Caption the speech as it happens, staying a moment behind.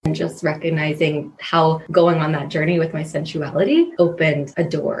And just recognizing how going on that journey with my sensuality opened a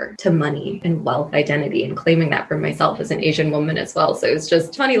door to money and wealth identity and claiming that for myself as an Asian woman as well. So it's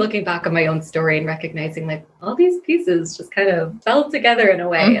just funny looking back on my own story and recognizing like all these pieces just kind of fell together in a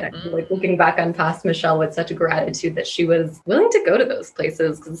way. And I feel like looking back on past Michelle with such a gratitude that she was willing to go to those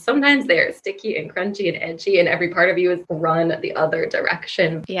places, because sometimes they're sticky and crunchy and edgy and every part of you is run the other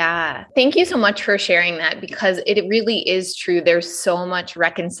direction. Yeah. Thank you so much for sharing that, because it really is true. There's so much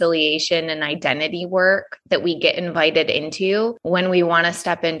reconciliation and identity work that we get invited into when we want to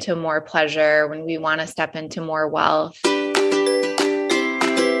step into more pleasure, when we want to step into more wealth.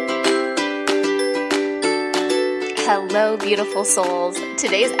 Hello, beautiful souls.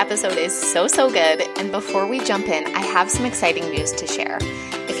 Today's episode is so good. And before we jump in, I have some exciting news to share.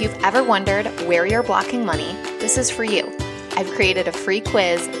 If you've ever wondered where you're blocking money, this is for you. I've created a free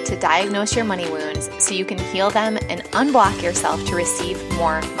quiz to diagnose your money wounds so you can heal them and unblock yourself to receive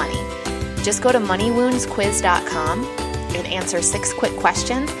more money. Just go to moneywoundsquiz.com and answer 6 quick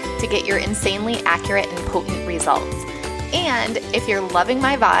questions to get your insanely accurate and potent results. And if you're loving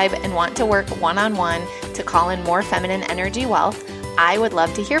my vibe and want to work one-on-one to call in more feminine energy wealth, I would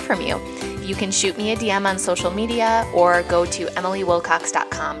love to hear from you. You can shoot me a DM on social media or go to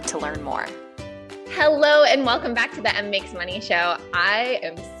emilywilcox.com to learn more. Hello and welcome back to the M Makes Money Show. I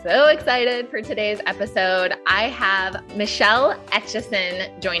am so excited for today's episode. I have Michelle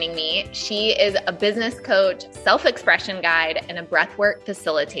Etchison joining me. She is a business coach, self-expression guide, and a breathwork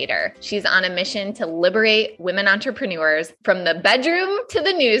facilitator. She's on a mission to liberate women entrepreneurs from the bedroom to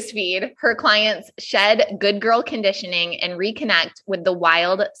the newsfeed. Her clients shed good girl conditioning and reconnect with the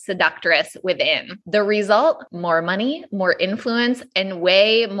wild seductress within. The result, more money, more influence, and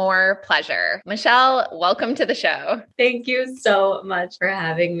way more pleasure. Michelle, welcome to the show. Thank you so much for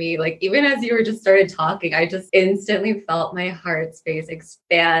having me. Like, even as you were just started talking, I just instantly felt my heart space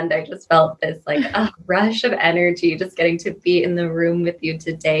expand. I just felt this like a rush of energy, just getting to be in the room with you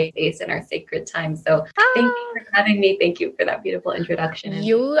today, based in our sacred time. So thank you for having me. Thank you for that beautiful introduction.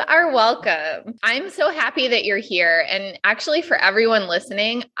 You are welcome. I'm so happy that you're here. And actually, for everyone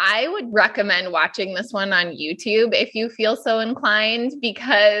listening, I would recommend watching this one on YouTube if you feel so inclined,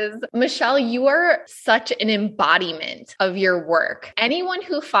 because Michelle, you are such an embodiment of your work. Anyone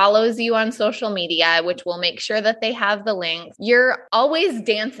who follows you on social media, which will make sure that they have the links, you're always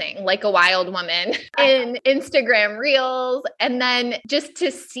dancing like a wild woman in Instagram Reels. And then just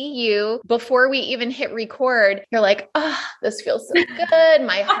to see you before we even hit record, you're like, oh, this feels so good.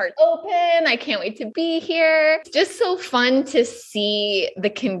 My heart's open. I can't wait to be here. It's just so fun to see the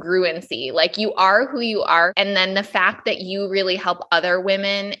congruency. Like, you are who you are. And then the fact that you really help other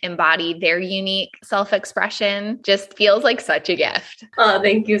women embody their unique self-expression just feels like such a gift. Oh,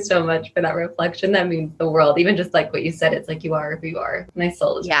 thank you so much for that reflection. That means the world. Even just like what you said, it's like you are who you are. My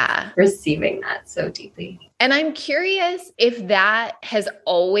soul is receiving that so deeply. And I'm curious if that has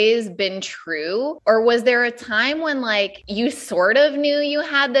always been true, or was there a time when like you sort of knew you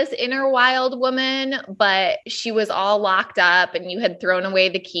had this inner wild woman, but she was all locked up and you had thrown away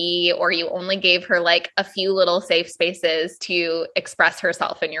the key, or you only gave her like a few little safe spaces to express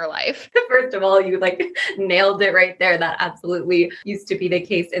herself in your life? First of all, you like nailed it right there. That absolutely used to be the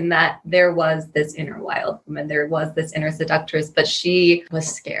case, in that there was this inner wild woman. There was this inner seductress, but she was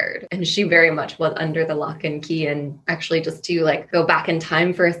scared, and she very much was under the lock and key. And actually, just to like go back in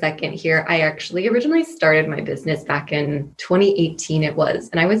time for a second here, I actually originally started my business back in 2018 it was,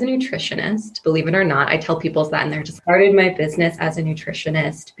 and I was a nutritionist, believe it or not. I tell people that, and I just started my business as a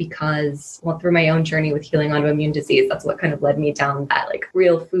nutritionist because, well, through my own journey with healing autoimmune disease, that's what kind of led me down that like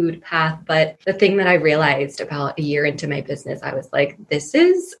real food path. But the thing that I realized about a year into my business, I was like, this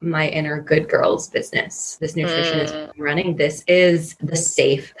is my inner good girl's business. This nutritionist I'm running, this is the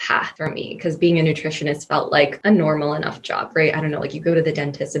safe path for me, because being a nutritionist felt like a normal enough job, right? I don't know, like you go to the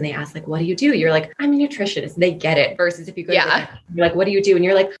dentist and they ask like, what do you do? You're like, I'm a nutritionist. They get it. Versus if you go to the dentist, you're like, what do you do? And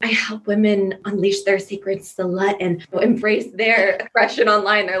you're like, I help women unleash their secret slut and embrace their expression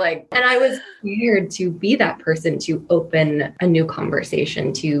online. They're like, and I was scared to be that person, to open a new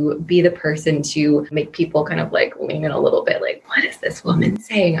conversation, to be the person to make people kind of like lean in a little bit, like, what is this woman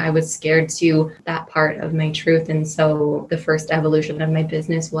saying? I was scared to that part of my truth. And so the first evolution of my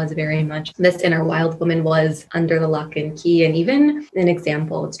business was very much this inner wild woman was under the lock and key. And even an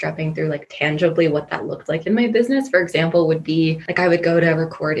example, it's dropping through like tangibly what that looked like in my business, for example, would be like I would go to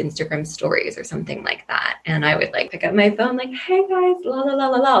record Instagram stories or something like that. And I would like pick up my phone, like, hey guys, la la la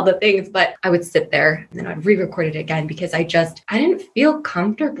la la, all the things. But I would sit there and then I'd re-record it again because I didn't feel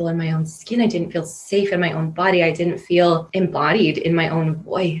comfortable in my own skin. I didn't feel safe in my own body. I didn't feel embodied in my own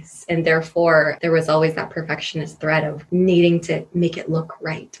voice. And therefore, there was always that perfectionist thread of needing to make it look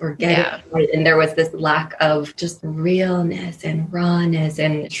right or get it right. And there was this lack of just realness and rawness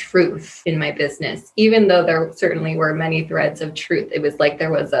and truth in my business. Even though there certainly were many threads of truth, it was like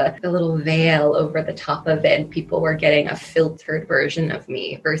there was a little veil over the top of it. And people were getting a filtered version of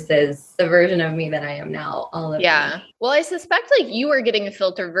me versus the version of me that I am now. All of me. Well, I suspect like you were getting a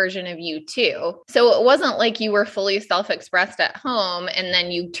filtered version of you too. So it wasn't like you were fully self-expressed at home and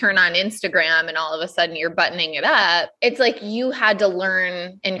then you turn on Instagram and all of a sudden you're buttoning it up. It's like you had to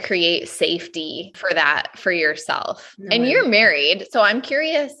learn and create safety for that for yourself. And you're married. So I'm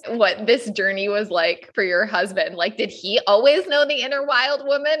curious what this journey was like for your husband. Like, did he always know the inner wild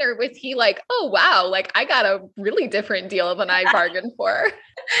woman, or was he like, oh, wow, like I got a really different deal than I bargained for?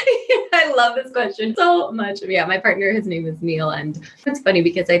 I love this question so much. Yeah, my partner, his name is Neil. And it's funny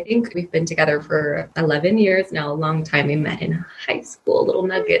because I think we've been together for 11 years now, a long time. We met in high school, little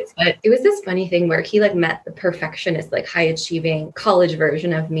nuggets. But it was this funny thing where he like met the perfectionist, like high achieving college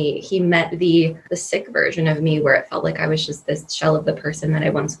version of me. He met the sick version of me where it felt like I was just this shell of the person that I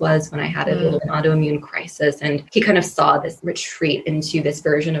once was when I had a little autoimmune crisis. And he kind of saw this retreat into this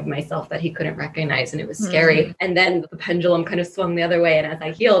version of myself that he couldn't recognize. And it was scary. And then the pendulum kind of swung the other way. And as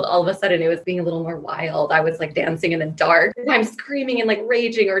I healed, all of a sudden it was being a little more wild. I was like dancing in the dark. I'm screaming and like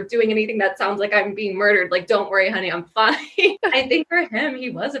raging or doing anything that sounds like I'm being murdered. Like, don't worry, honey, I'm fine. I think for him, he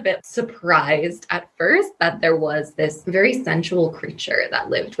was a bit surprised at first that there was this very sensual creature that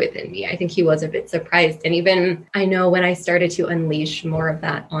lived within me. I think he was a bit surprised. And even I know when I started to unleash more of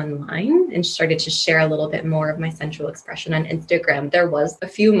that online and started to share a little bit more of my sensual expression on Instagram, there was a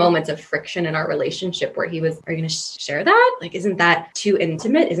few moments of friction in our relationship where he was, are you going to share that? Like, isn't that too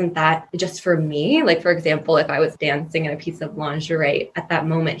intimate? Isn't that just for me? Like, for example, if I was dancing in a piece of lingerie at that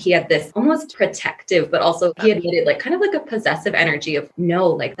moment, he had this almost protective, but also he admitted like kind of like a possessive energy of no,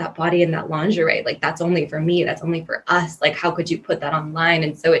 like that body in that lingerie, like that's only for me. That's only for us. Like, how could you put that online?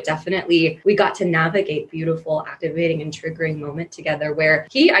 And so it definitely, we got to navigate beautiful, activating and triggering moment together where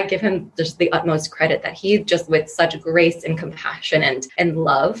I give him just the utmost credit that he just with such grace and compassion and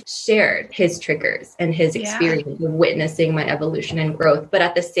love shared his triggers and his experience of witnessing my evolution and growth. But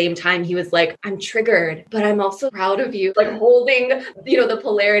at the same time, he was like, I'm triggered, but I'm also proud of you, like holding, the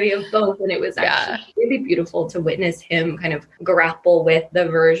polarity of both. And it was actually really beautiful to witness him kind of grapple with the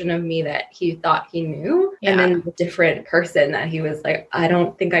version of me that he thought he knew. And then the different person that he was like, I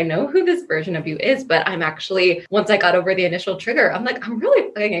don't think I know who this version of you is, but I'm actually, once I got over the initial trigger, I'm like, I'm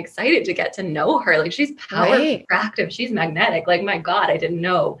really fucking excited to get to know her. Like, she's powerful, active, she's magnetic. Like, my God, I didn't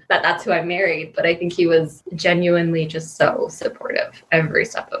know that that's who I married. But I think he was genuinely just so supportive every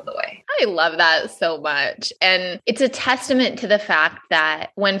step of the way. I love that so much. And it's a testament to the fact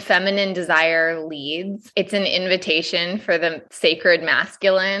that when feminine desire leads, it's an invitation for the sacred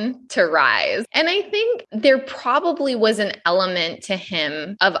masculine to rise. And I think there probably was an element to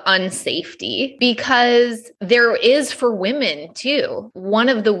him of unsafety because there is for women too. One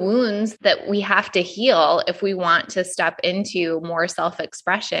of the wounds that we have to heal if we want to step into more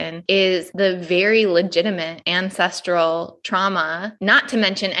self-expression is the very legitimate ancestral trauma, not to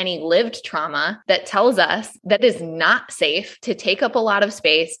mention any lived trauma that tells us that is not safe to take up a lot of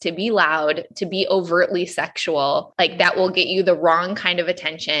space, to be loud, to be overtly sexual. Like, that will get you the wrong kind of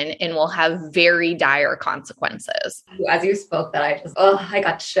attention and will have very dire consequences. As you spoke that, I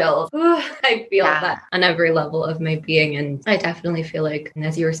got chills. I feel that on every level of my being. And I definitely feel like, and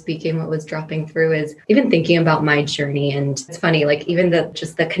as you were speaking, what was dropping through is even thinking about my journey. And it's funny, like even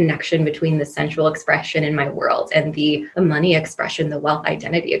the connection between the sensual expression in my world and the money expression, the wealth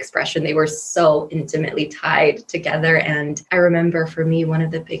identity expression, they were so intimately tied together. And I remember for me, one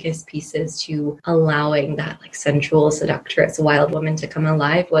of the biggest pieces to allowing that like sensual, seductress, wild woman to come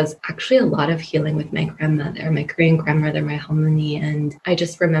alive was actually a lot of healing with my grandmother, my Korean grandmother, my harmony. And I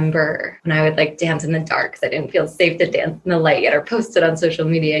just remember when I would like dance in the dark because I didn't feel safe to dance in the light yet or post it on social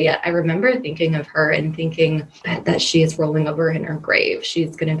media yet. I remember thinking of her and thinking that she is rolling over in her grave.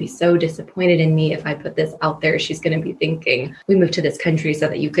 She's going to be so disappointed in me if I put this out there. She's going to be thinking, we moved to this country so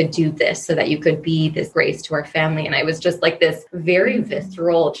that you could do this, so that you could be this grace to our family. And I was just like this very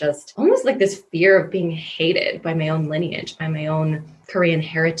visceral, just almost like this fear of being hated by my own lineage, by my own Korean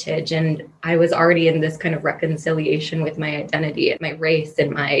heritage. And I was already in this kind of reconciliation with my identity and my race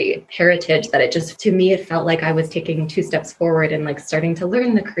and my heritage that it just, to me, it felt like I was taking 2 steps forward and like starting to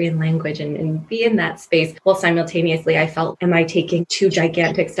learn the Korean language and be in that space. While simultaneously, I felt, am I taking 2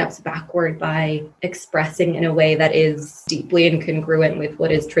 gigantic steps backward by expressing in a way that is deeply incongruent with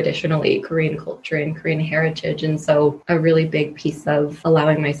what is traditionally Korean culture and Korean heritage? And so a really big piece of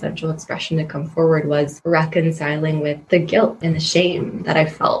allowing my sensual expression to come forward was reconciling with the guilt and the shame that I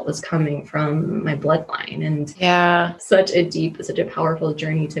felt was coming from my bloodline. And such a powerful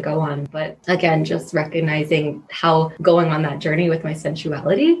journey to go on. But again, just recognizing how going on that journey with my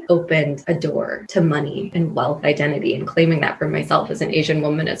sensuality opened a door to money and wealth identity and claiming that for myself as an Asian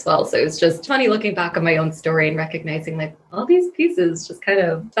woman as well. So it's just funny looking back on my own story and recognizing like all these pieces just kind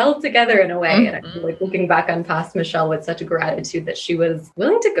of fell together in a way. And I feel like looking back on past Michelle with such a gratitude that she was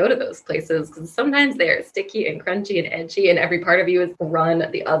willing to go to those places, because sometimes they're sticky and crunchy and edgy and every part of you is run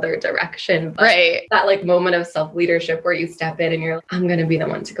the other direction. But that like moment of self-leadership where you step in and you're like, I'm going to be the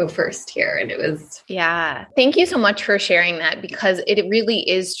one to go first here. And it was. Yeah. Thank you so much for sharing that, because it really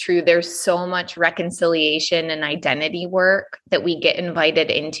is true. There's so much reconciliation and identity work that we get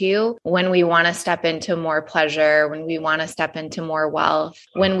invited into when we want to step into more pleasure, when we want to step into more wealth,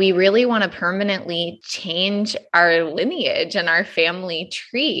 when we really want to permanently change our lineage and our family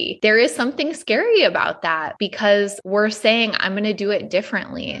tree. There is something scary about that, because we're saying, I'm going to do it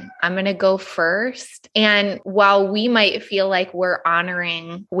differently. I'm going to go first. And while we might feel like we're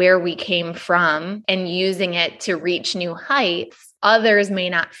honoring where we came from and using it to reach new heights, others may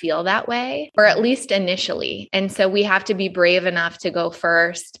not feel that way, or at least initially. And so we have to be brave enough to go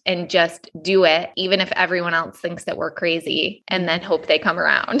first and just do it, even if everyone else thinks that we're crazy, and then hope they come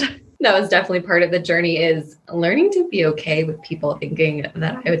around. That was definitely part of the journey, is learning to be okay with people thinking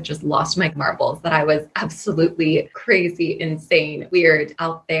that I had just lost my marbles, that I was absolutely crazy, insane, weird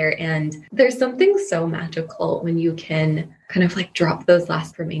out there. And there's something so magical when you can kind of like drop those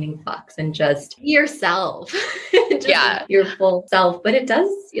last remaining fucks and just be yourself. Your full self. But it does,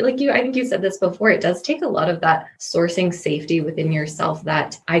 like I think you said this before, it does take a lot of that sourcing safety within yourself,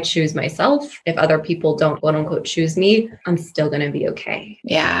 that I choose myself. If other people don't quote unquote choose me, I'm still going to be okay.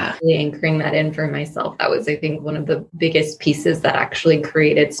 Yeah. Really anchoring that in for myself. That was, I think, one of the biggest pieces that actually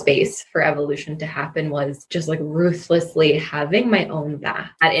created space for evolution to happen, was just like ruthlessly having my own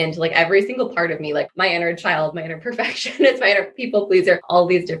back at into like every single part of me, like my inner child, my inner perfectionist, my inner people pleaser, all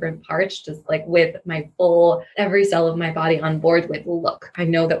these different parts, just like with my full, every cell of my body on board with, look, I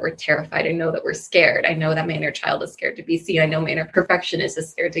know that we're terrified. I know that we're scared. I know that my inner child is scared to be seen. I know my inner perfectionist is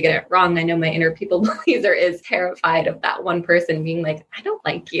scared to get it wrong. I know my inner people pleaser is terrified of that one person being like, I don't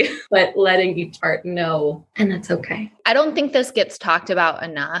like you, but letting each part know, and that's okay. I don't think this gets talked about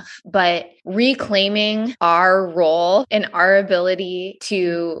enough, but reclaiming our role and our ability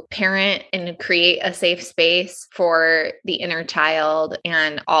to parent and create a safe space for the inner child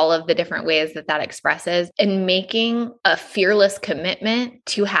and all of the different ways that that expresses, and making a fearless commitment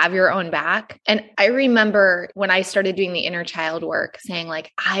to have your own back. And I remember when I started doing the inner child work, saying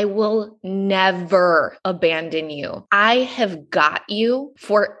like, I will never abandon you. I have got you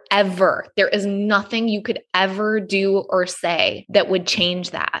forever. There is nothing you could ever do or say that would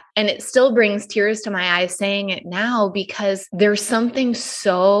change that. And it still brings tears to my eyes saying it now, because there's something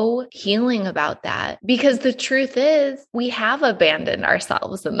so healing about that. Because the truth is, we have abandoned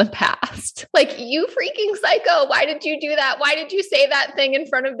ourselves in the past. Like, you freaking psycho. Why did you do that? Why did you say that thing in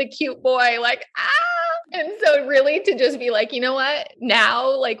front of the cute boy? Like, And so really to just be like, you know what? Now,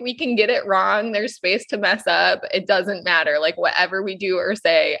 like, we can get it wrong. There's space to mess up. It doesn't matter. Like, whatever we do or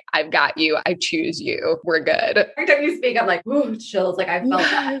say, I've got you. I choose you. We're good. Every time you speak, I'm like, ooh, chills. Like I felt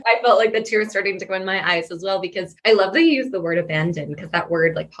that. I felt like the tears starting to go in my eyes as well, because I love that you use the word abandon, because that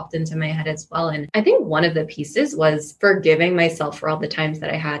word like popped into my head as well. And I think one of the pieces was forgiving myself for all the times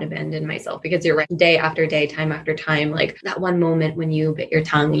that I had abandoned myself, because you're right, day after day, time after time, like that one moment when you bit your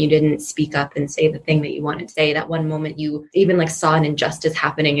tongue and you didn't speak up and say the thing that you wanted to say, that one moment you even like saw an injustice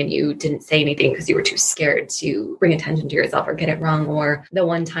happening and you didn't say anything because you were too scared to bring attention to yourself or get it wrong. Or the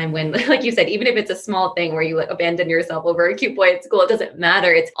one time when, like you said, even if it's a small thing where you like abandon yourself over a cute boy at school, it doesn't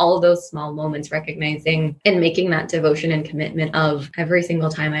matter. It's all those small moments, recognizing and making that devotion and commitment of every single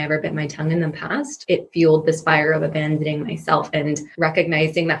time I ever bit my tongue in the past, it fueled this fire of abandoning myself, and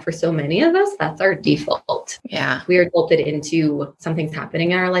recognizing that for so many of us, that's our default. Yeah. We are jolted into something's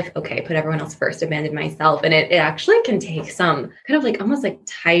happening in our life. Okay, put everyone else first, abandon myself. And it actually can take some kind of like almost like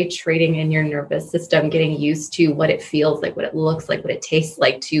titrating in your nervous system, getting used to what it feels like, what it looks like, what it tastes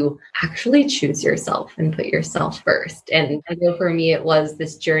like to actually choose yourself and put yourself first. And I know for me, it was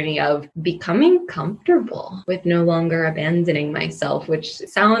this journey of becoming comfortable with no longer abandoning myself, which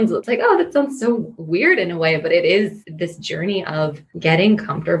sounds like, oh, that sounds so weird in a way, but it is this journey of getting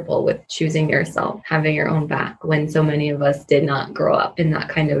comfortable with choosing yourself, having your own back when so many of us did not grow up in that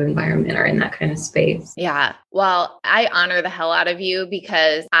kind of environment or in that kind of space. Yeah. Well, I honor the hell out of you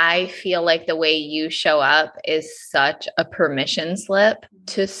because I feel like the way you show up is such a permission slip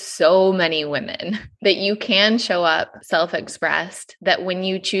to so many women that you can show up self-expressed, that when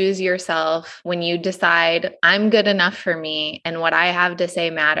you choose yourself, when you decide I'm good enough for me and what I have to say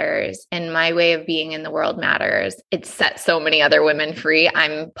matters and my way of being in the world matters, it sets so many other women free.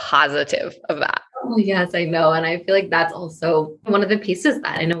 I'm positive of that. Oh, yes, I know. And I feel like that's also one of the pieces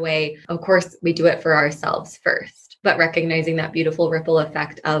that in a way, of course, we do it for ourselves first, but recognizing that beautiful ripple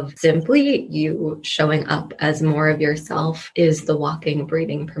effect of simply you showing up as more of yourself is the walking,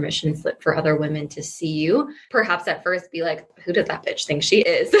 breathing permission slip for other women to see you. Perhaps at first be like, who does that bitch think she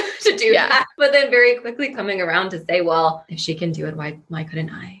is to do that? But then very quickly coming around to say, well, if she can do it, why couldn't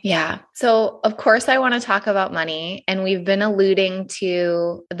I? Yeah. So of course I want to talk about money, and we've been alluding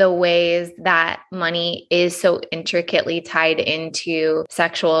to the ways that money is so intricately tied into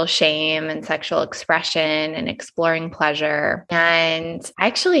sexual shame and sexual expression and exploring pleasure. And I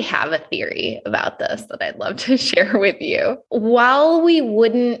actually have a theory about this that I'd love to share with you. While we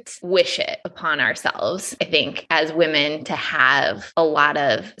wouldn't wish it upon ourselves, I think as women to have a lot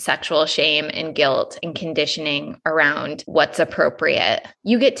of sexual shame and guilt and conditioning around what's appropriate,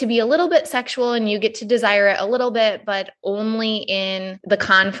 you get to be a little bit sexual and you get to desire it a little bit, but only in the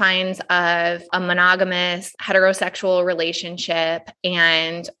confines of a monogamous heterosexual relationship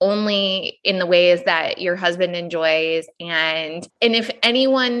and only in the ways that your husband enjoys. And if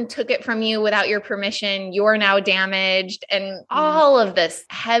anyone took it from you without your permission, you're now damaged, and all of this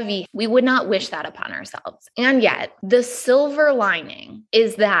heavy, we would not wish that upon ourselves. And yet the silver lining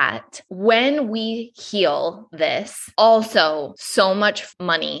is that when we heal this, also so much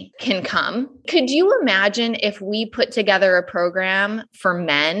money can come. Could you imagine if we put together a program for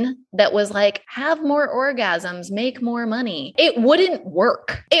men that was like, have more orgasms, make more money? It wouldn't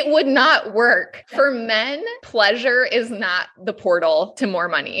work. It would not work. For men, pleasure is not the portal to more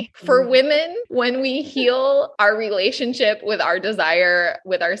money. For women, when we heal our relationship with our desire,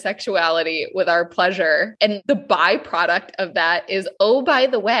 with our sexuality, with our pleasure, and the byproduct of that is, oh, by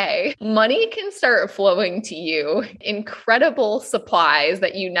the way, money can start flowing to you, incredible supplies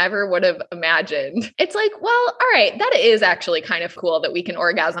that you never would have imagined. It's like, well, all right, that is actually kind of cool that we can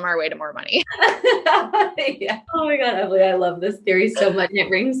orgasm our way to more money. Yeah. Oh my God, Emily, I love this theory so much. It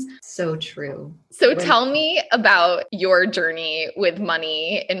rings so true. So tell me about your journey with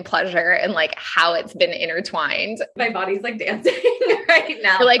money and pleasure and like how it's been intertwined. My body's like dancing right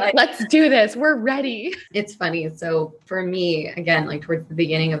now. You're like, let's do this. We're ready. It's funny. So for me, again, like towards the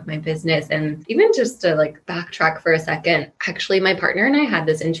beginning of my business, and even just to like backtrack for a second, actually my partner and I had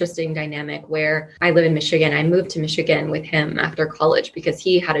this interesting dynamic where I live in Michigan. I moved to Michigan with him after college because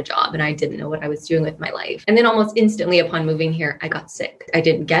he had a job and I didn't know what I was doing with my life. And then almost instantly upon moving here, I got sick. I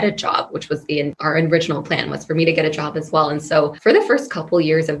didn't get a job, which was our original plan was for me to get a job as well. And so for the first couple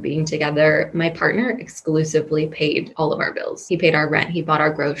years of being together, my partner exclusively paid all of our bills. He paid our rent, he bought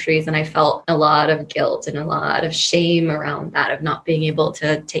our groceries, and I felt a lot of guilt and a lot of shame around that of not being able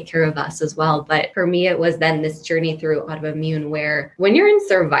to take care of us as well. But for me, it was then this journey through autoimmune where when you're in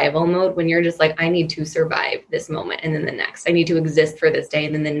survival mode, when you're just like, I need to survive this moment and then the next, I need to exist for this day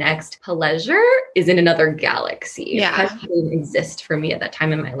and then the next, pleasure is in another galaxy. Yeah. Pleasure didn't exist for me at that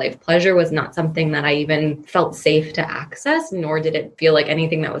time in my life. Pleasure was not something that I even felt safe to access, nor did it feel like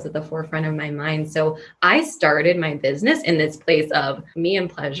anything that was at the forefront of my mind. So I started my business in this place of me and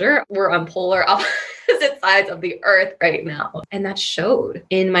pleasure. We're on polar opposite sides of the earth right now. And that showed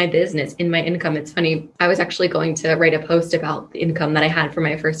in my business, in my income. It's funny. I was actually going to write a post about the income that I had for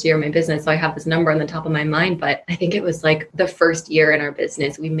my first year of my business. So I have this number on the top of my mind, but I think it was like the first year in our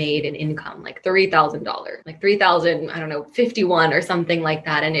business, we made an income like $3,000, like 3,000, I don't know, 51 or something like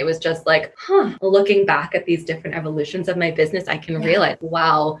that. And it was just like, looking back at these different evolutions of my business, I can realize,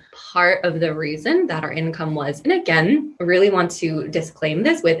 wow, part of the reason that our income was, and again, I really want to disclaim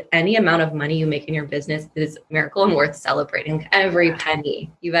this with any amount of money you make in your business, business is a miracle and worth celebrating. Every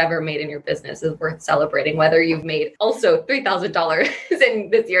penny you've ever made in your business is worth celebrating, whether you've made also $3,000 in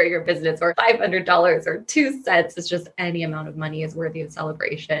this year of your business or $500 or 2 cents. It's just any amount of money is worthy of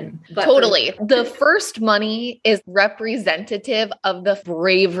celebration. But totally. The first money is representative of the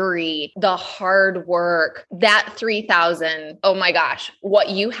bravery, the hard work, that 3,000. Oh my gosh, what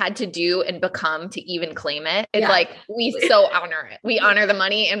you had to do and become to even claim it. It's like, we so honor it. We honor the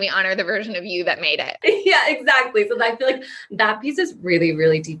money and we honor the version of you that made it. Yeah, exactly. So I feel like that piece is really,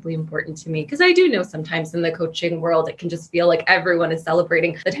 really deeply important to me, because I do know sometimes in the coaching world, it can just feel like everyone is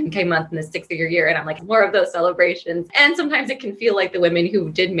celebrating the 10K month and the 6-figure year. And I'm like, more of those celebrations. And sometimes it can feel like the women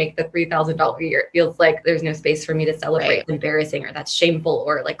who did make the $3,000 a year, it feels like there's no space for me to celebrate. Right. It's embarrassing, or that's shameful,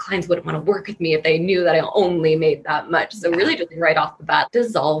 or like clients wouldn't want to work with me if they knew that I only made that much. So really just right off the bat,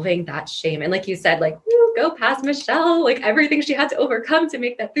 dissolving that shame. And like you said, like, go past Michelle, like everything she had to overcome to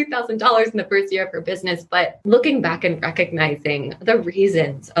make that $3,000 in the first year of her business. But looking back and recognizing the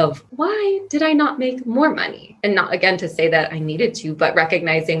reasons of why did I not make more money? And not again to say that I needed to, but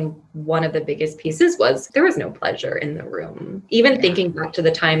recognizing one of the biggest pieces was there was no pleasure in the room. Even thinking back to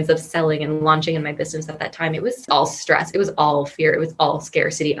the times of selling and launching in my business at that time, it was all stress. It was all fear. It was all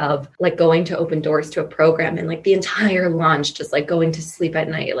scarcity of like going to open doors to a program and like the entire launch, just like going to sleep at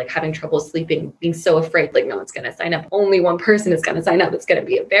night, like having trouble sleeping, being so afraid, like no one's going to sign up. Only one person is going to sign up. It's going to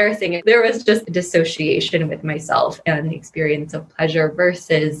be embarrassing. There was just dissociation with myself and the experience of pleasure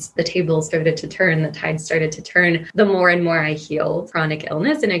versus the tables started to turn, the tide started to turn the more and more I healed chronic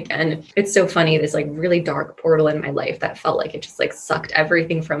illness. And again, it's so funny, this like really dark portal in my life that felt like it just like sucked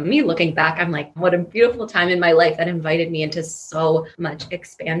everything from me. Looking back, I'm like, what a beautiful time in my life that invited me into so much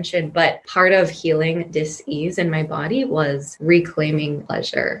expansion. But part of healing dis-ease in my body was reclaiming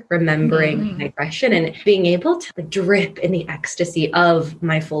pleasure, remembering my aggression, and being able to like drip in the ecstasy of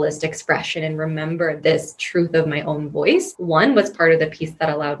my fullest expression and remember this truth of my own voice. One was part of the piece that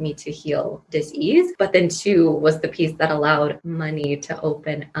allowed me to heal dis-ease, but then 2 was the piece that allowed money to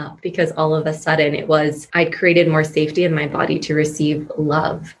open up, because all of a sudden it was, I created more safety in my body to receive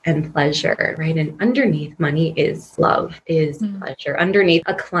love and pleasure, right? And underneath money is love, is pleasure. Underneath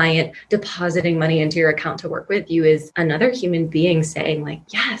a client depositing money into your account to work with you is another human being saying like,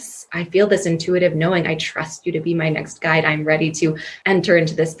 yes, I feel this intuitive knowing. I trust you to be my next guide. I'm ready to enter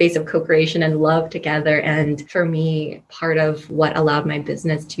into this space of co-creation and love together. And for me, part of what allowed my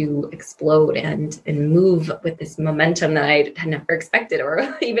business to explode and move with this momentum that I had never expected,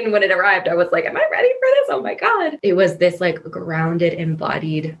 or even when it arrived, I was like, am I ready for this? Oh my God. It was this like grounded,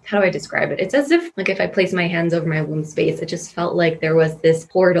 embodied, how do I describe it? It's as if like if I place my hands over my womb space, it just felt like there was this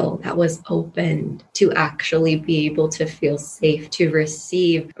portal that was opened to actually be able to feel safe to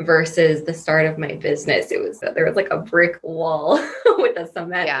receive, versus the start of my business. There was like a brick wall with a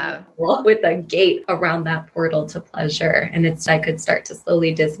cement wall with a gate around that portal to pleasure. And I could start to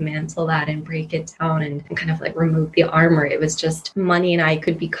slowly dismantle that and break it down and kind of like remove the armor. It was just money and I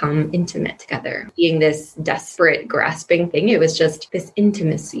could become intimate together. Being this desperate, grasping thing, it was just this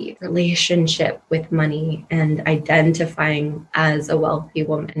intimacy, relationship with money, and identifying as a wealthy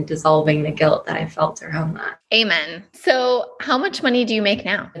woman, dissolving the guilt that I felt around that. Amen. So how much money do you make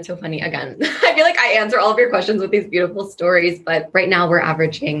now? It's so funny. Again, I feel like I answer all of your questions with these beautiful stories, but right now we're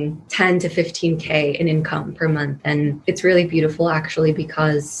averaging 10 to 15K in income per month. And it's really beautiful actually,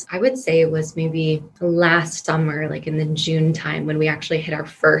 because I would say it was maybe last summer, like in the June time, when we actually hit our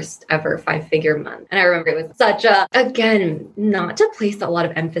first ever 5-figure month. And I remember it was such again, not to place a lot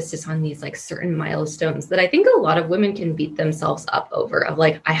of emphasis on these like certain milestones that I think a lot of women can beat themselves up over, of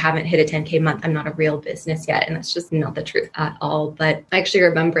like, I haven't hit a 10K month. I'm not a real business yet. And that's just not the truth at all. But I actually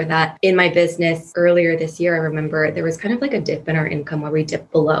remember that in my business earlier this year, I remember there was kind of like a dip in our income where we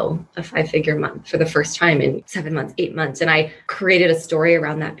dipped below a 5-figure month for the first time in 7 months, 8 months. And I created a story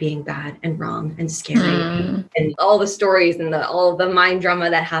around that being bad and wrong and scary and all the stories and all the mind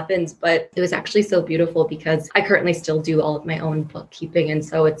drama that happens. But it was actually so beautiful because I currently still do all of my own bookkeeping. And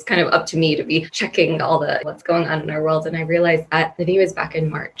so it's kind of up to me to be checking all what's going on in our world. And I realized that I think it was back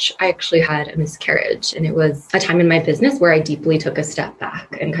in March, I actually had a miscarriage, and it was a time in my business where I deeply took a step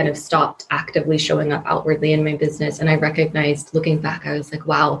back and kind of stopped actively showing up outwardly in my business. And I recognized, looking back, I was like,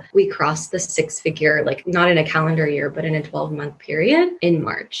 wow, we crossed the 6-figure, like not in a calendar year, but in a 12-month period in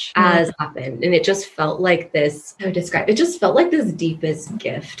March as happened. And it just felt like this, how to describe it, just felt like this deepest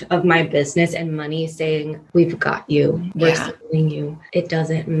gift of my business and money saying, we've got you, we're supporting you. It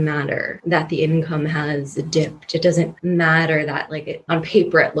doesn't matter that the income has dipped. It doesn't matter that like on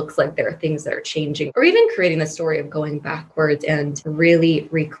paper, it looks like there are things that are changing, or even creating the story of going backwards and really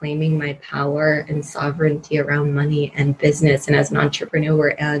reclaiming my power and sovereignty around money and business and as an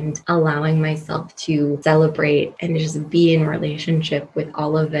entrepreneur, and allowing myself to celebrate and just be in relationship with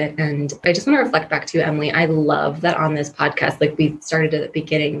all of it. And I just want to reflect back to you, Emily. I love that on this podcast, like we started at the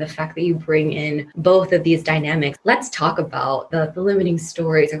beginning, the fact that you bring in both of these dynamics. Let's talk about the limiting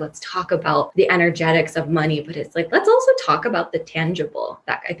stories, or let's talk about the energetics of money, but it's like, let's also talk about the tangible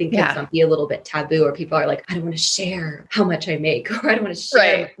that I think can be a little bit taboo, or people are like, I don't want to share how much I make, or I don't want to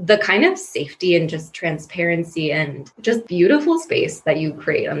share the kind of safety and just transparency and just beautiful space that you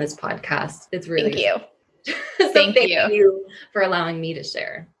create on this podcast. It's really, thank you. So thank you for allowing me to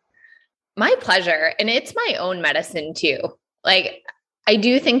share. My pleasure. And it's my own medicine too. Like, I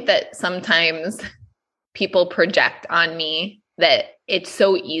do think that sometimes people project on me that it's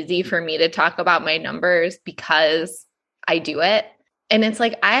so easy for me to talk about my numbers because I do it. And it's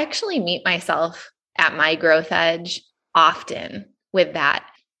like, I actually meet myself at my growth edge often with that.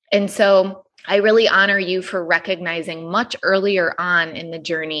 And so I really honor you for recognizing much earlier on in the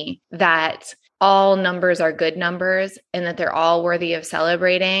journey that all numbers are good numbers and that they're all worthy of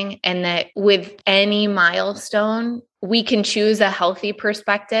celebrating. And that with any milestone, we can choose a healthy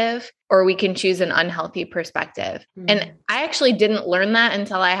perspective or we can choose an unhealthy perspective. Mm-hmm. And I actually didn't learn that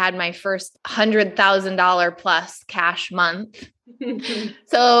until I had my first $100,000 plus cash month.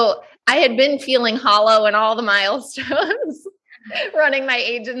 So I had been feeling hollow in all the milestones running my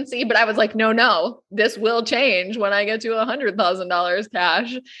agency, but I was like, no, this will change when I get to $100,000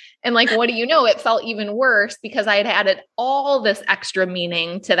 cash. And like, what do you know? It felt even worse because I had added all this extra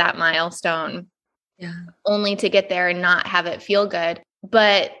meaning to that milestone, only to get there and not have it feel good.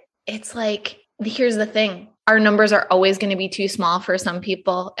 But it's like, here's the thing. Our numbers are always going to be too small for some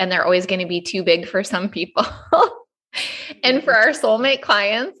people, and they're always going to be too big for some people. And for our soulmate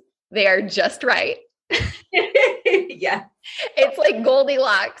clients, they are just right. Yeah. It's like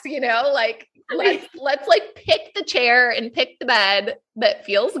Goldilocks, like let's like pick the chair and pick the bed that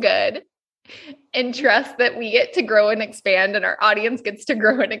feels good and trust that we get to grow and expand and our audience gets to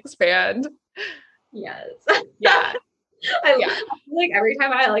grow and expand. Yes. Yeah. Like every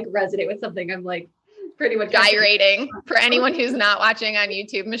time I like resonate with something, I'm like pretty much gyrating. For anyone who's not watching on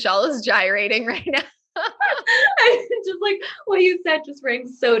YouTube, Michelle is gyrating right now. Just like what you said just rang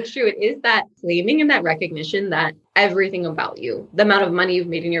so true. It is that claiming and that recognition that everything about you, the amount of money you've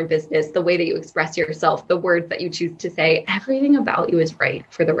made in your business, the way that you express yourself, the words that you choose to say, everything about you is right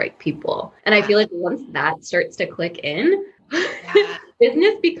for the right people. And I feel like once that starts to click in,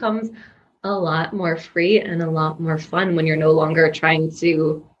 business becomes a lot more free and a lot more fun when you're no longer trying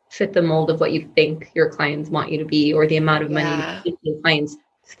to fit the mold of what you think your clients want you to be, or the amount of money your clients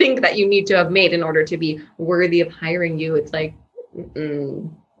think that you need to have made in order to be worthy of hiring you. It's like, I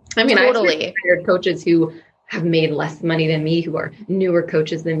mean, totally. I've hired coaches who have made less money than me, who are newer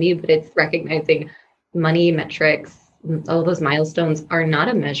coaches than me, but it's recognizing money, metrics, all those milestones are not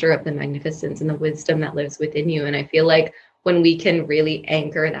a measure of the magnificence and the wisdom that lives within you. And I feel like when we can really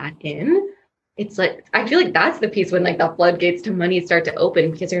anchor that in, it's like, I feel like that's the piece when like the floodgates to money start to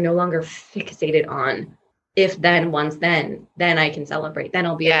open, because you're no longer fixated on if then, once then I can celebrate. Then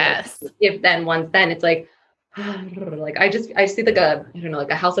I'll be if then, once then. It's like, like I see like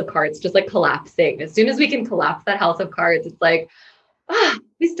like a house of cards just like collapsing. As soon as we can collapse that house of cards, it's like,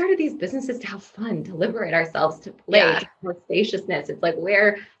 we started these businesses to have fun, to liberate ourselves, to play, to have more spaciousness. It's like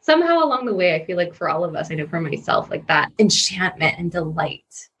where somehow along the way, I feel like for all of us, I know for myself, like that enchantment and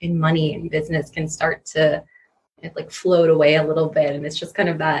delight in money and business can start to like float away a little bit. And it's just kind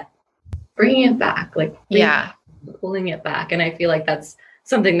of that bringing it back, like pulling it back. And I feel like that's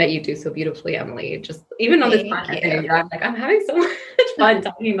something that you do so beautifully, Emily. Just even on this podcast, I'm like, I'm having so much fun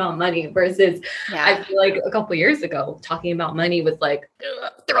talking about money versus I feel like a couple of years ago, talking about money was like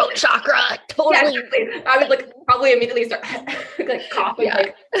throat chakra. Totally. Yeah, I would like probably immediately start like coughing.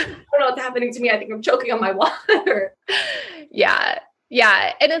 Like, I don't know what's happening to me. I think I'm choking on my water. Yeah.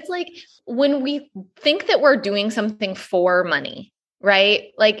 And it's like when we think that we're doing something for money,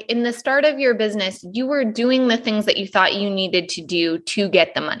 right? Like in the start of your business, you were doing the things that you thought you needed to do to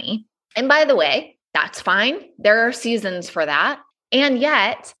get the money. And by the way, that's fine. There are seasons for that. And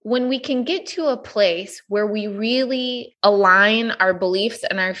yet, when we can get to a place where we really align our beliefs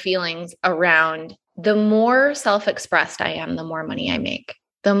and our feelings around the more self-expressed I am, the more money I make.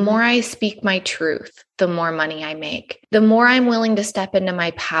 The more I speak my truth, the more money I make. The more I'm willing to step into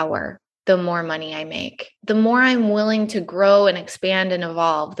my power, the more money I make. The more I'm willing to grow and expand and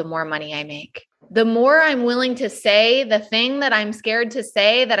evolve, the more money I make. The more I'm willing to say the thing that I'm scared to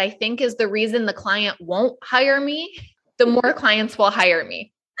say that I think is the reason the client won't hire me, the more clients will hire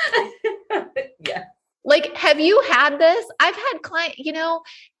me. Yeah. Like, have you had this? I've had client,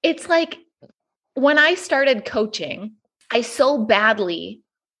 it's like when I started coaching, I so badly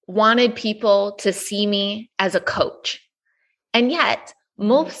wanted people to see me as a coach. And yet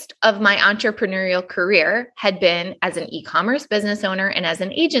most of my entrepreneurial career had been as an e-commerce business owner and as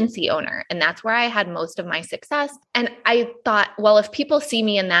an agency owner. And that's where I had most of my success. And I thought, well, if people see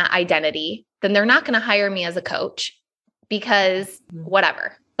me in that identity, then they're not going to hire me as a coach because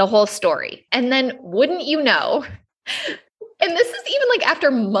whatever, the whole story. And then wouldn't you know, and this is even like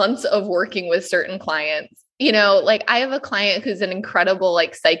after months of working with certain clients, like I have a client who's an incredible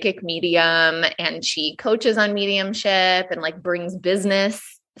like psychic medium, and she coaches on mediumship and like brings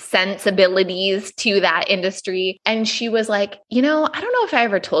business sensibilities to that industry. And she was like, I don't know if I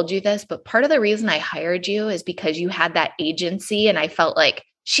ever told you this, but part of the reason I hired you is because you had that agency. And I felt like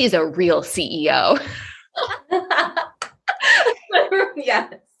she's a real CEO.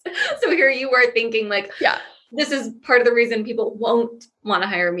 Yes. So here you were thinking like, yeah, this is part of the reason people won't want to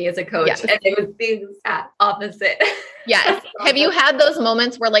hire me as a coach. Yes. And it was the exact opposite. Yes. Have you had those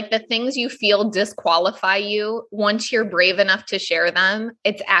moments where like the things you feel disqualify you, once you're brave enough to share them,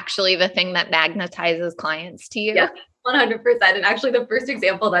 it's actually the thing that magnetizes clients to you? Yeah, 100%. And actually the first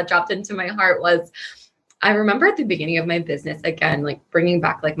example that dropped into my heart was, I remember at the beginning of my business, again, like bringing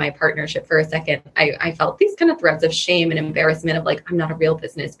back like my partnership for a second, I felt these kind of threads of shame and embarrassment of like, I'm not a real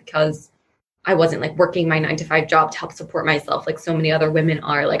business because I wasn't like working my 9-to-5 job to help support myself like so many other women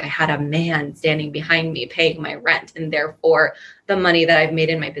are. Like I had a man standing behind me paying my rent, and therefore the money that I've made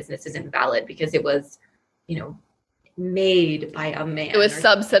in my business isn't valid because it was, made by a man. It was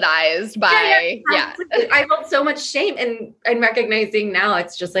subsidized by, yeah. I felt so much shame, and recognizing now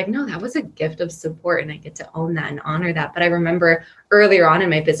it's just like, no, that was a gift of support, and I get to own that and honor that. But I remember earlier on in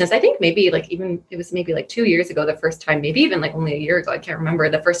my business, I think maybe like even it was maybe like 2 years ago, the first time, maybe even like only a year ago, I can't remember,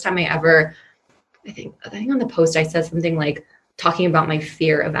 the first time I ever, I think on the post I said something like talking about my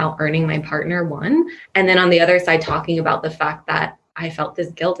fear of out earning my partner, one, and then on the other side talking about the fact that I felt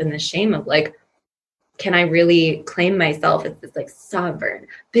this guilt and this shame of like, can I really claim myself as this like sovereign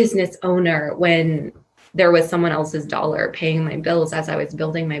business owner when there was someone else's dollar paying my bills as I was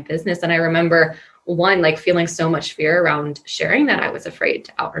building my business? And I remember one, like feeling so much fear around sharing that I was afraid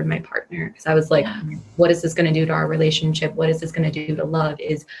to out earn my partner. Because I was like, what is this going to do to our relationship? What is this going to do to love?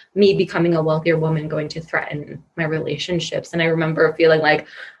 Is me becoming a wealthier woman going to threaten my relationships? And I remember feeling like,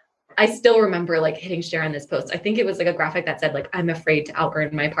 I still remember like hitting share on this post. I think it was like a graphic that said like, I'm afraid to out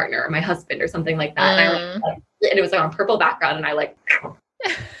earn my partner or my husband or something like that. And it was like on purple background. And I like,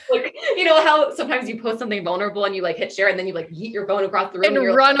 how sometimes you post something vulnerable and you like hit share and then you like yeet your phone across the room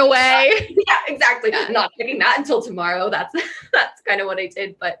and run away. Yeah, exactly. Yeah. Not picking that until tomorrow. That's kind of what I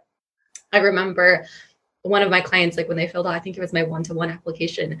did. But I remember one of my clients, like when they filled out, I think it was my one-to-one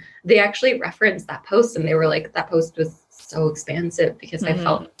application, they actually referenced that post and they were like, that post was so expansive because I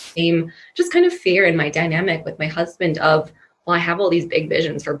felt the same just kind of fear in my dynamic with my husband of, well, I have all these big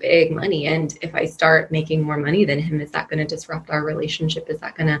visions for big money. And if I start making more money than him, is that going to disrupt our relationship? Is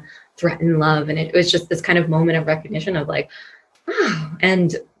that going to threaten love? And it was just this kind of moment of recognition of like, oh.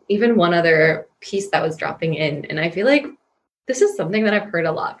 And even one other piece that was dropping in. And I feel like this is something that I've heard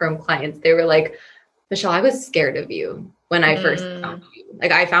a lot from clients. They were like, Michelle, I was scared of you when I first found you.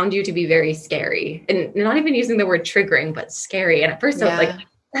 Like I found you to be very scary, and not even using the word triggering, but scary. And at first I was like,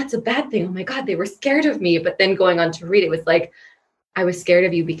 that's a bad thing. Oh my God, they were scared of me. But then going on to read, it was like, I was scared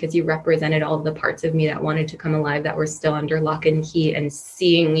of you because you represented all the parts of me that wanted to come alive that were still under lock and key. And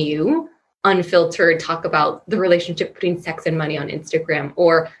seeing you unfiltered talk about the relationship between sex and money on Instagram,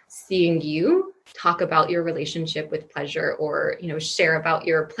 or seeing you talk about your relationship with pleasure, or, share about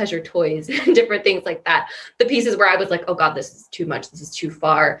your pleasure toys and different things like that. The pieces where I was like, oh God, this is too much. This is too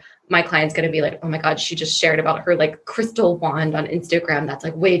far. My client's going to be like, oh my God, she just shared about her like crystal wand on Instagram. That's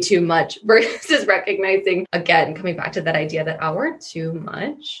like way too much, versus recognizing, again, coming back to that idea that our too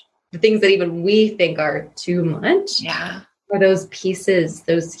much, the things that even we think are too much, are those pieces,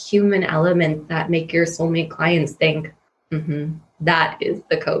 those human elements that make your soulmate clients think, that is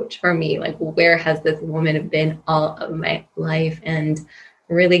the coach for me. Like, where has this woman been all of my life? And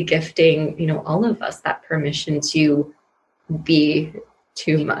really gifting, all of us that permission to be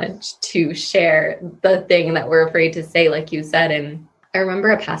too much, to share the thing that we're afraid to say, like you said. And I remember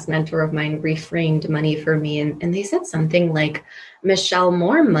a past mentor of mine reframed money for me. And they said something like, Michelle,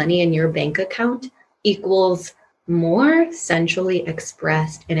 more money in your bank account equals more sensually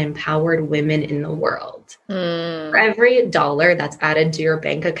expressed and empowered women in the world. For every dollar that's added to your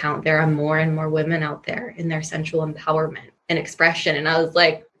bank account, there are more and more women out there in their sensual empowerment and expression. And I was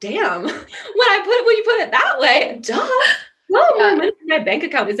like, damn, when you put it that way, duh. well, more money in my bank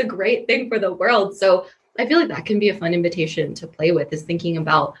account is a great thing for the world. So I feel like that can be a fun invitation to play with, is thinking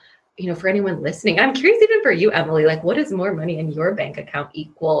about, for anyone listening. I'm curious even for you, Emily, like what does more money in your bank account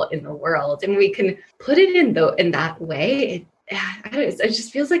equal in the world? And we can put it in that way. It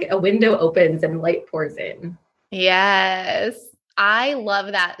just feels like a window opens and light pours in. Yes. I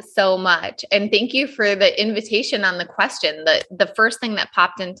love that so much. And thank you for the invitation on the question. The first thing that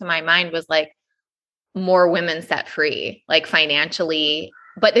popped into my mind was like more women set free, like financially,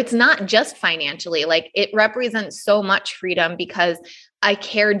 but it's not just financially. Like it represents so much freedom because I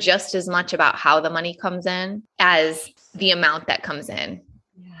care just as much about how the money comes in as the amount that comes in.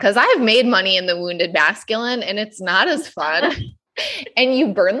 Because I've made money in the wounded masculine and it's not as fun. And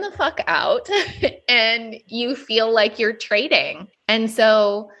you burn the fuck out and you feel like you're trading. And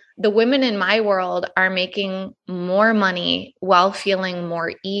so the women in my world are making more money while feeling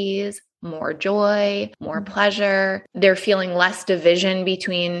more ease, more joy, more pleasure. They're feeling less division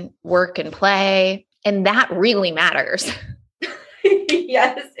between work and play. And that really matters.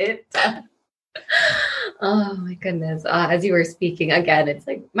 Yes, it does. Oh my goodness. As you were speaking again, it's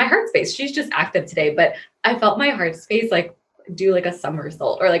like my heart space, she's just active today, but I felt my heart space like do like a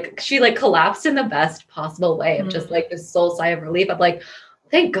somersault, or like she like collapsed in the best possible way of just like this soul sigh of relief. I'm like,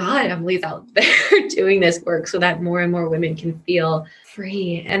 thank God Emily's out there doing this work so that more and more women can feel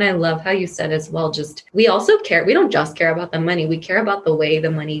free. And I love how you said as well, just, we also care. We don't just care about the money. We care about the way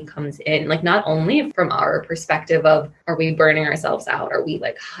the money comes in. Like not only from our perspective of, are we burning ourselves out? Are we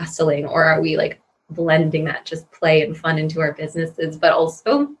like hustling, or are we like blending that just play and fun into our businesses, but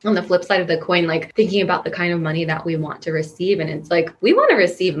also on the flip side of the coin, like thinking about the kind of money that we want to receive. And it's like, we want to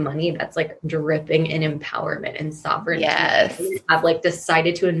receive money that's like dripping in empowerment and sovereignty. Yes. Have like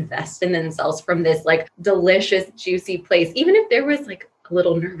decided to invest in themselves from this like delicious, juicy place. Even if there was like a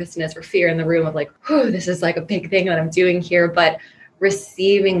little nervousness or fear in the room of like, oh, this is like a big thing that I'm doing here, but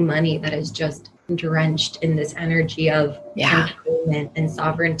receiving money that is just drenched in this energy of empowerment and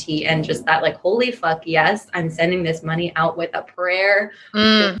sovereignty, and just that like, holy fuck, yes, I'm sending this money out with a prayer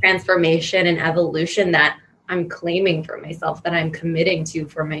for transformation and evolution that I'm claiming for myself, that I'm committing to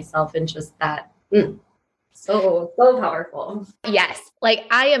for myself. And just that, so powerful. Yes. Like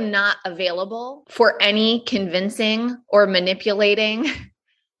I am not available for any convincing or manipulating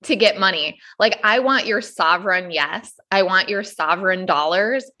to get money. Like I want your sovereign yes. I want your sovereign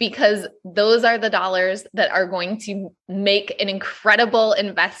dollars, because those are the dollars that are going to make an incredible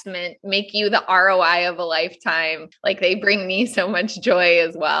investment, make you the ROI of a lifetime. Like they bring me so much joy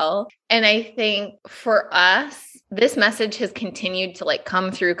as well. And I think for us, this message has continued to like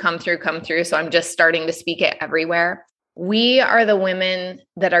come through. So I'm just starting to speak it everywhere. We are the women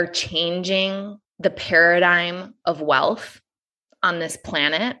that are changing the paradigm of wealth on this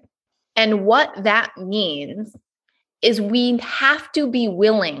planet. And what that means is we have to be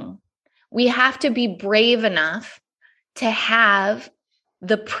willing, we have to be brave enough to have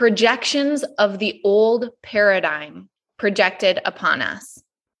the projections of the old paradigm projected upon us.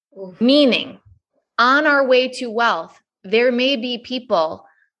 Meaning, on our way to wealth, there may be people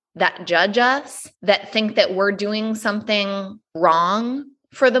that judge us, that think that we're doing something wrong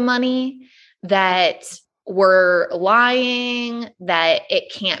for the money, that we're lying, that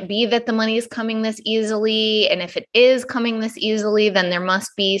it can't be that the money is coming this easily. And if it is coming this easily, then there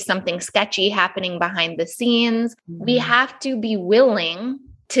must be something sketchy happening behind the scenes. We have to be willing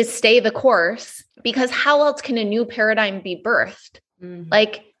to stay the course, because how else can a new paradigm be birthed?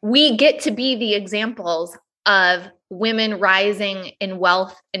 Like we get to be the examples of women rising in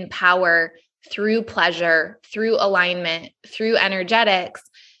wealth and power through pleasure, through alignment, through energetics,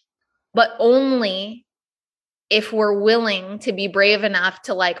 but only if we're willing to be brave enough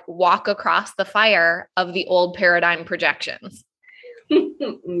to like walk across the fire of the old paradigm projections.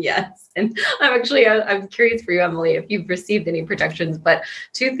 Yes. And I'm curious for you, Emily, if you've received any projections, but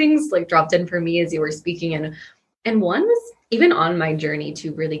two things like dropped in for me as you were speaking. And one was even on my journey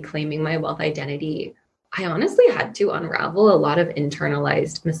to really claiming my wealth identity, I honestly had to unravel a lot of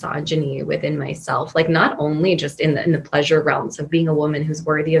internalized misogyny within myself, like not only just in the pleasure realms of being a woman who's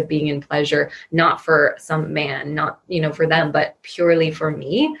worthy of being in pleasure, not for some man, not, for them, but purely for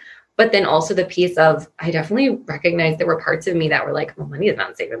me. But then also the piece of, I definitely recognized there were parts of me that were like, well, money is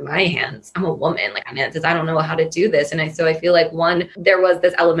not safe in my hands. I'm a woman. Like, I don't know how to do this. And so I feel like there was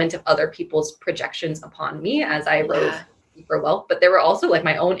this element of other people's projections upon me as I rose for wealth, but there were also like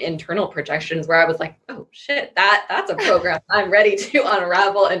my own internal projections where I was like, oh shit, that's a program I'm ready to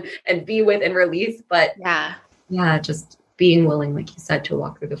unravel and be with and release. But just being willing, like you said, to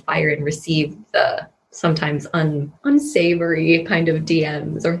walk through the fire and receive the sometimes unsavory kind of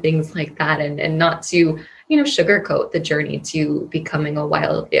DMs or things like that, and not to, sugarcoat the journey to becoming a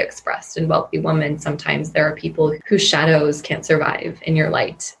wildly expressed and wealthy woman. Sometimes there are people whose shadows can't survive in your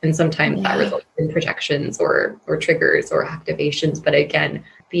light. And sometimes that results in projections or triggers or activations. But again,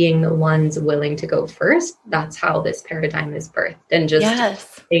 being the ones willing to go first, that's how this paradigm is birthed. And just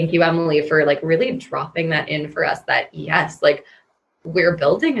thank you, Emily, for like really dropping that in for us, that yes, like we're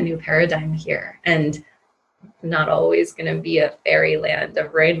building a new paradigm here, and not always going to be a fairyland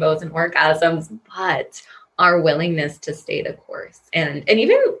of rainbows and orgasms, but our willingness to stay the course and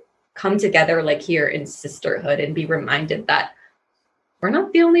even come together like here in sisterhood and be reminded that we're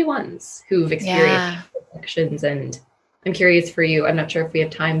not the only ones who've experienced projections. And I'm curious for you, I'm not sure if we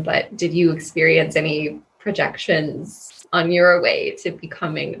have time, but did you experience any projections on your way to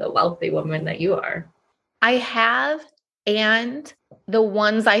becoming the wealthy woman that you are? I have. And the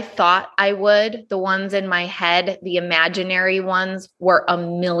ones I thought I would, the ones in my head, the imaginary ones, were a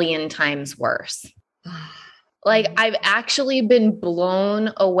million times worse. Like, I've actually been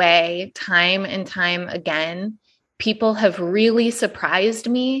blown away time and time again. People have really surprised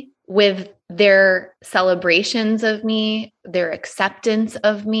me with their celebrations of me, their acceptance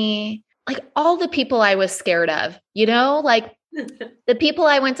of me, like all the people I was scared of, like the people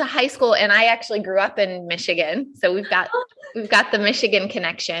I went to high school, and I actually grew up in Michigan. So we've got the Michigan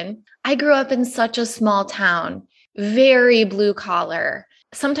connection. I grew up in such a small town, very blue collar.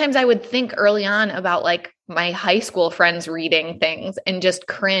 Sometimes I would think early on about like my high school friends reading things and just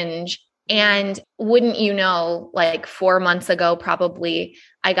cringe. And wouldn't you know, like 4 months ago, probably,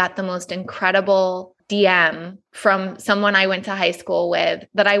 I got the most incredible DM from someone I went to high school with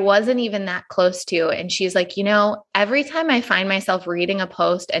that I wasn't even that close to. And she's like, every time I find myself reading a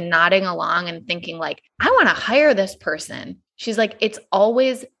post and nodding along and thinking like, I want to hire this person. She's like, it's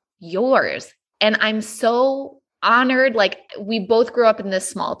always yours. And I'm so honored. Like, we both grew up in this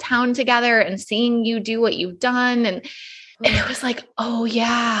small town together, and seeing you do what you've done. And it was like, oh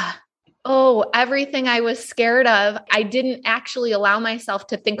yeah. Oh, everything I was scared of, I didn't actually allow myself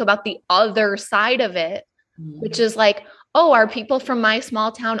to think about the other side of it, which is like, oh, are people from my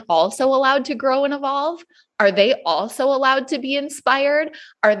small town also allowed to grow and evolve? Are they also allowed to be inspired?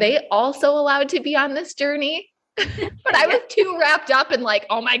 Are they also allowed to be on this journey? But I was too wrapped up in like,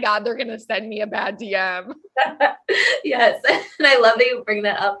 oh my God, they're going to send me a bad DM. Yes. And I love that you bring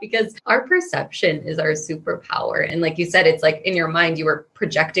that up, because our perception is our superpower. And like you said, it's like in your mind, you were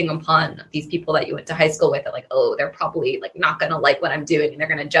projecting upon these people that you went to high school with, like, oh, they're probably like not going to like what I'm doing and they're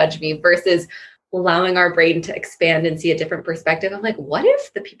going to judge me, versus allowing our brain to expand and see a different perspective. I'm like, what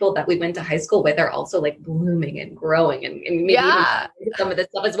if the people that we went to high school with are also like blooming and growing and maybe even some of this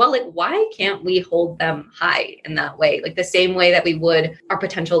stuff as well? Like, why can't we hold them high in that way? Like the same way that we would our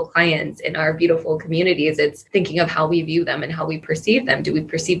potential clients in our beautiful communities. It's thinking of how we view them and how we perceive them. Do we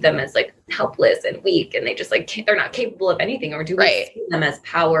perceive them as like helpless and weak and they just like, they're not capable of anything? Or do we see them as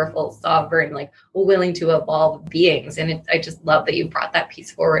powerful, sovereign, like willing to evolve beings? And I just love that you brought that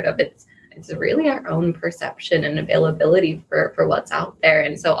piece forward of it's really our own perception and availability for what's out there.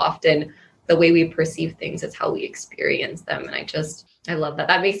 And so often the way we perceive things is how we experience them. And I love that.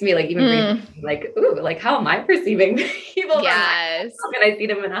 That makes me like even like, ooh, like how am I perceiving people? Yes. How can I see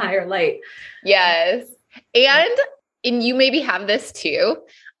them in a higher light? Yes. And you maybe have this too.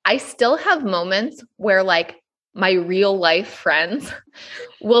 I still have moments where like my real life friends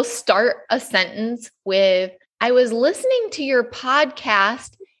will start a sentence with, I was listening to your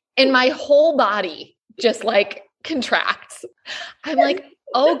podcast and my whole body just like contracts. I'm like,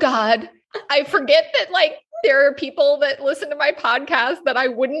 oh God, I forget that like there are people that listen to my podcast that I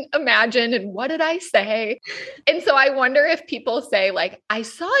wouldn't imagine. And what did I say? And so I wonder if people say like, I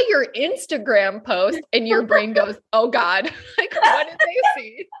saw your Instagram post, and your brain goes, oh God, like what did they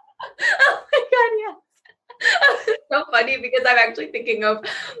see? Oh my God, yeah. It's so funny because I'm actually thinking of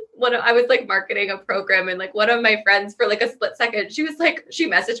I was like marketing a program, and like one of my friends for like a split second, she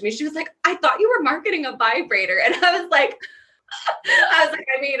messaged me. She was like, I thought you were marketing a vibrator. And I was like,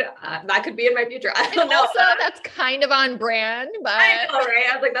 I mean, that could be in my future. I don't know. Also, that's kind of on brand, but I know, right?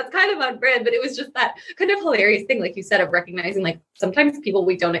 I was like, that's kind of on brand, but it was just that kind of hilarious thing, like you said, of recognizing like sometimes people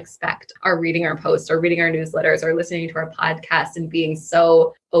we don't expect are reading our posts or reading our newsletters or listening to our podcast and being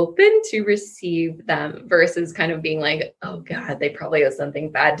so open to receive them versus kind of being like, oh God, they probably have something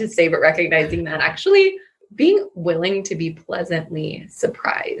bad to say, but recognizing that actually being willing to be pleasantly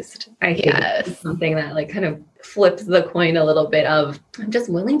surprised, I think is something that like kind of flips the coin a little bit of I'm just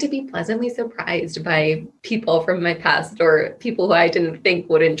willing to be pleasantly surprised by people from my past or people who I didn't think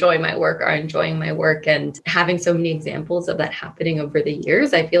would enjoy my work are enjoying my work. And having so many examples of that happening over the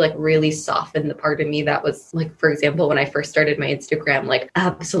years, I feel like really softened the part of me that was like, for example, when I first started my Instagram, like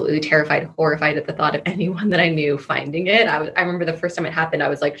absolutely terrified, horrified at the thought of anyone that I knew finding it. I remember the first time it happened, I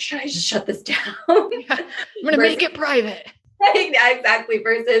was like, should I just shut this down? Yeah, I'm going to make it private. Yeah, exactly.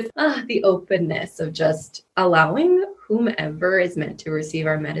 Versus the openness of just allowing whomever is meant to receive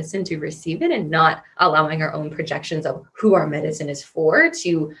our medicine to receive it and not allowing our own projections of who our medicine is for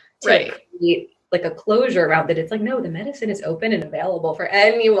to create like a closure around it. It's like, no, the medicine is open and available for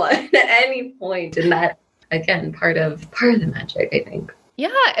anyone at any point. And that, again, part of the magic, I think. Yeah.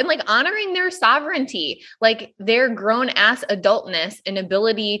 And like honoring their sovereignty, like their grown ass adultness and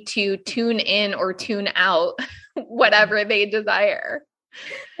ability to tune in or tune out whatever they desire.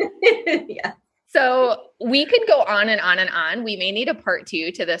 Yeah. So we could go on and on and on. We may need a part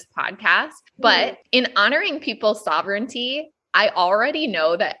 2 to this podcast, but in honoring people's sovereignty, I already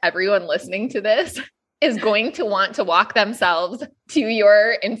know that everyone listening to this is going to want to walk themselves to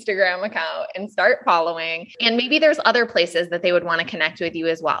your Instagram account and start following. And maybe there's other places that they would want to connect with you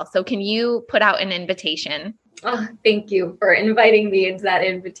as well. So can you put out an invitation? Oh, thank you for inviting me into that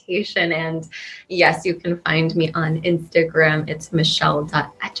invitation. And yes, you can find me on Instagram. It's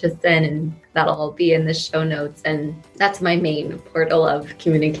michelle.etchison, and that'll all be in the show notes. And that's my main portal of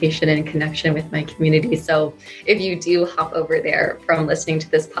communication and connection with my community. So if you do hop over there from listening to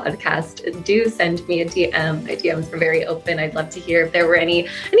this podcast, do send me a DM. My DMs are very open. I'd love to hear if there were any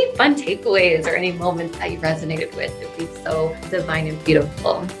fun takeaways or any moments that you resonated with. It'd be so divine and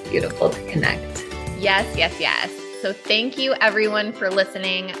beautiful to connect. Yes, yes, yes. So thank you everyone for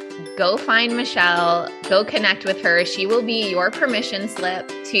listening. Go find Michelle, go connect with her. She will be your permission slip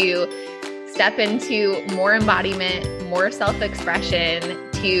to step into more embodiment, more self-expression,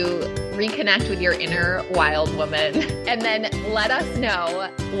 to reconnect with your inner wild woman. And then let us know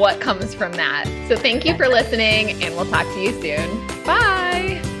what comes from that. So thank you for listening, and we'll talk to you soon.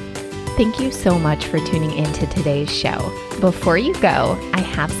 Bye. Thank you so much for tuning into today's show. Before you go, I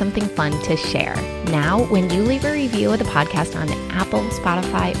have something fun to share. Now, when you leave a review of the podcast on Apple,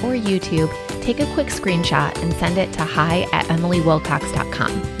 Spotify, or YouTube, take a quick screenshot and send it to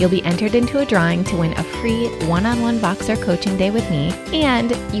hi@emilywilcox.com. You'll be entered into a drawing to win a free one-on-one Voxer coaching day with me,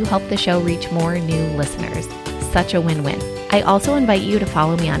 and you help the show reach more new listeners. Such a win-win. I also invite you to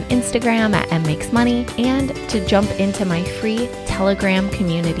follow me on Instagram at mmakesmoney and to jump into my free Telegram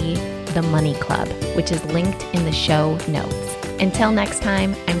community, The Money Club, which is linked in the show notes. Until next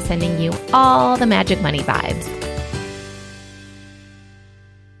time, I'm sending you all the magic money vibes.